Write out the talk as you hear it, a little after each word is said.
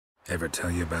Ever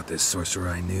tell you about this sorcerer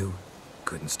I knew?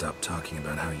 Couldn't stop talking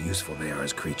about how useful they are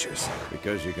as creatures.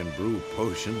 Because you can brew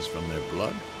potions from their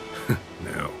blood?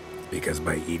 No, because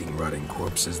by eating rotting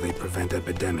corpses, they prevent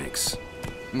epidemics.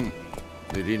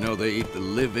 Did he know they eat the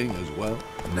living as well?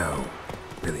 No,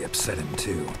 really upset him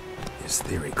too. His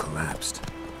theory collapsed.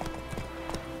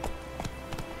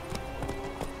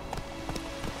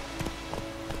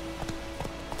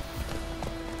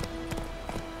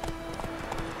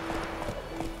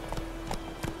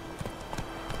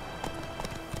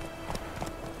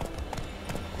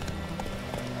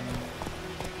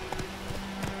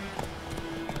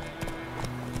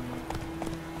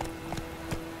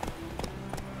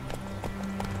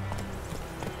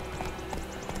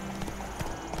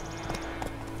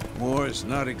 War is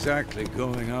not exactly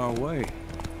going our way.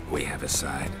 We have a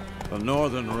side. The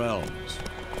Northern Realms.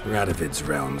 Radovid's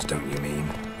realms, don't you mean?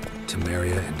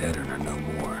 Temeria and Edirn are no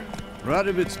more.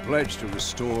 Radovid's pledged to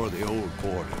restore the old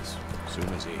borders as soon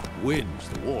as he wins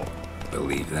the war.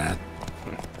 Believe that?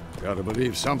 Gotta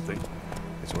believe something.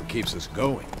 It's what keeps us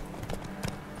going.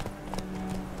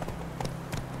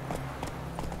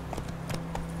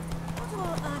 What do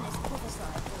our Ernest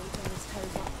prophesied before he turned his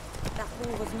toes up? That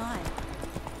war was nigh.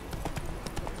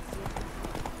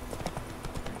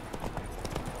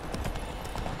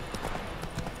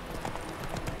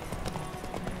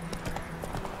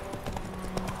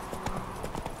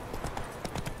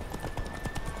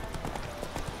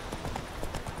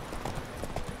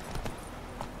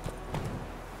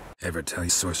 Ever tell you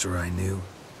sorcerer I knew?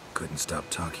 Couldn't stop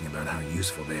talking about how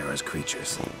useful they are as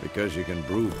creatures. Because you can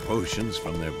brew potions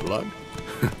from their blood?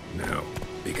 No,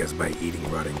 because by eating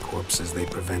rotting corpses, they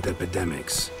prevent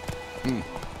epidemics.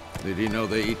 Did he know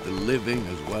they eat the living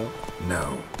as well?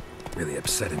 No, really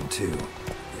upset him too.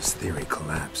 His theory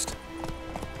collapsed.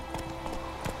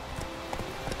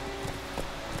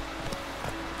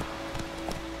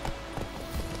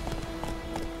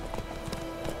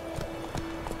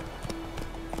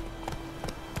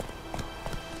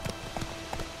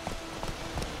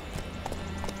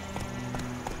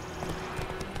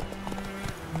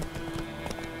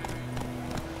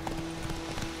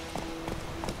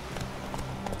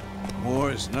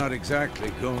 War is not exactly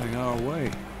going our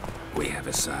way. We have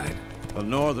a side. The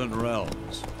Northern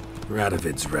Realms.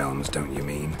 Radovid's realms, don't you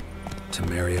mean?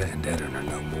 Temeria and Edirn are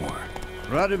no more.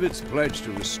 Radovid's pledged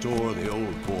to restore the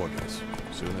old borders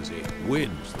as soon as he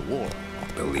wins the war.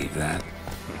 Believe that?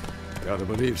 Gotta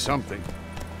believe something.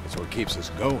 It's what keeps us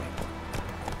going.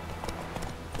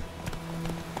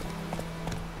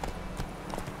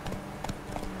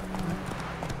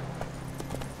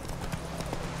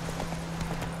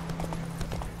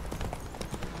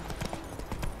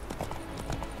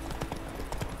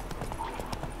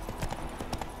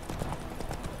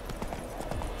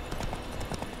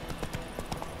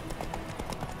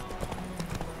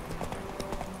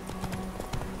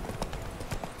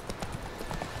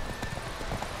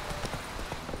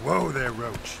 Whoa there,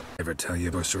 Roach. Ever tell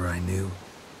you sorcerer I knew?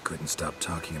 Couldn't stop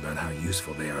talking about how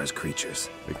useful they are as creatures.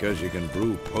 Because you can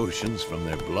brew potions from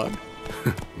their blood?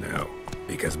 No,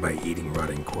 because by eating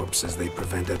rotting corpses, they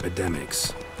prevent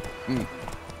epidemics.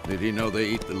 Did he know they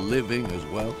eat the living as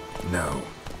well? No,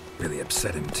 really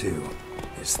upset him too.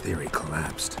 His theory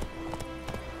collapsed.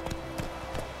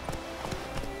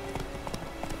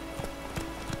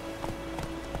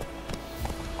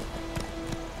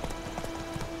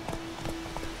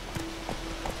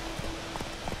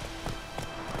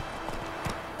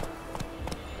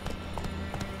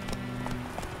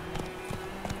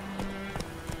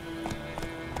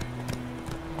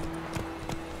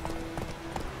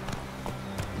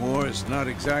 War is not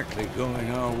exactly going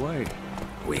our way.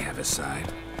 We have a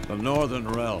side. The Northern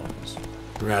Realms.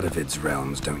 Radovid's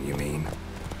realms, don't you mean?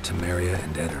 Temeria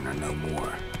and Edirn are no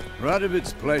more.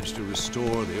 Radovid's pledged to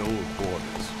restore the old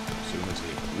borders as soon as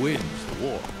he wins the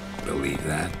war. Believe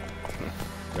that?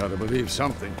 Gotta believe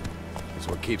something. It's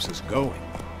what keeps us going.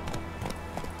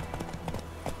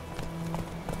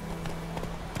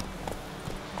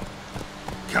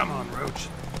 Come on, Roach.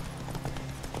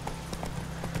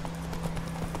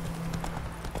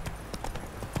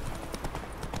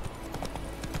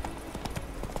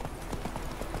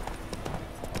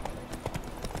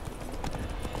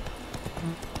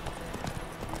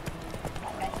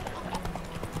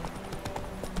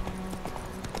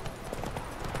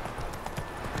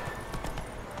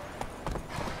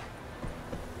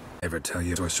 Ever tell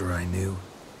you sorcerer I knew?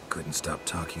 Couldn't stop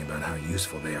talking about how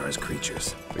useful they are as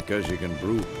creatures. Because you can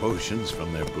brew potions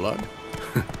from their blood?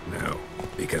 No,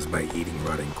 because by eating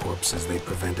rotting corpses, they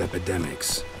prevent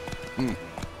epidemics.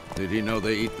 Did he know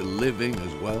they eat the living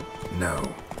as well?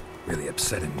 No, really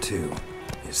upset him too.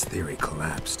 His theory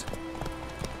collapsed.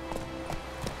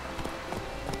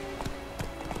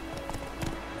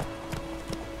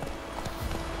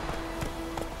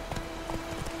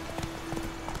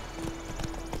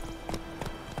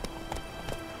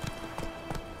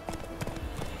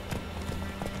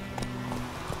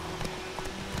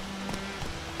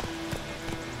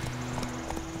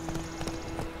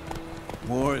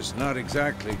 War's not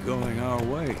exactly going our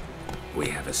way. We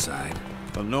have a side.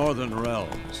 The Northern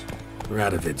Realms.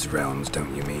 Radovid's realms,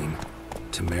 don't you mean?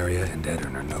 Temeria and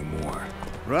Edirn are no more.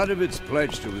 Radovid's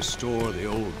pledged to restore the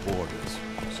old borders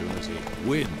as soon as he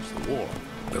wins the war.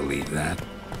 Believe that?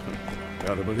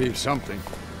 Gotta believe something.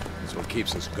 That's what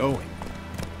keeps us going.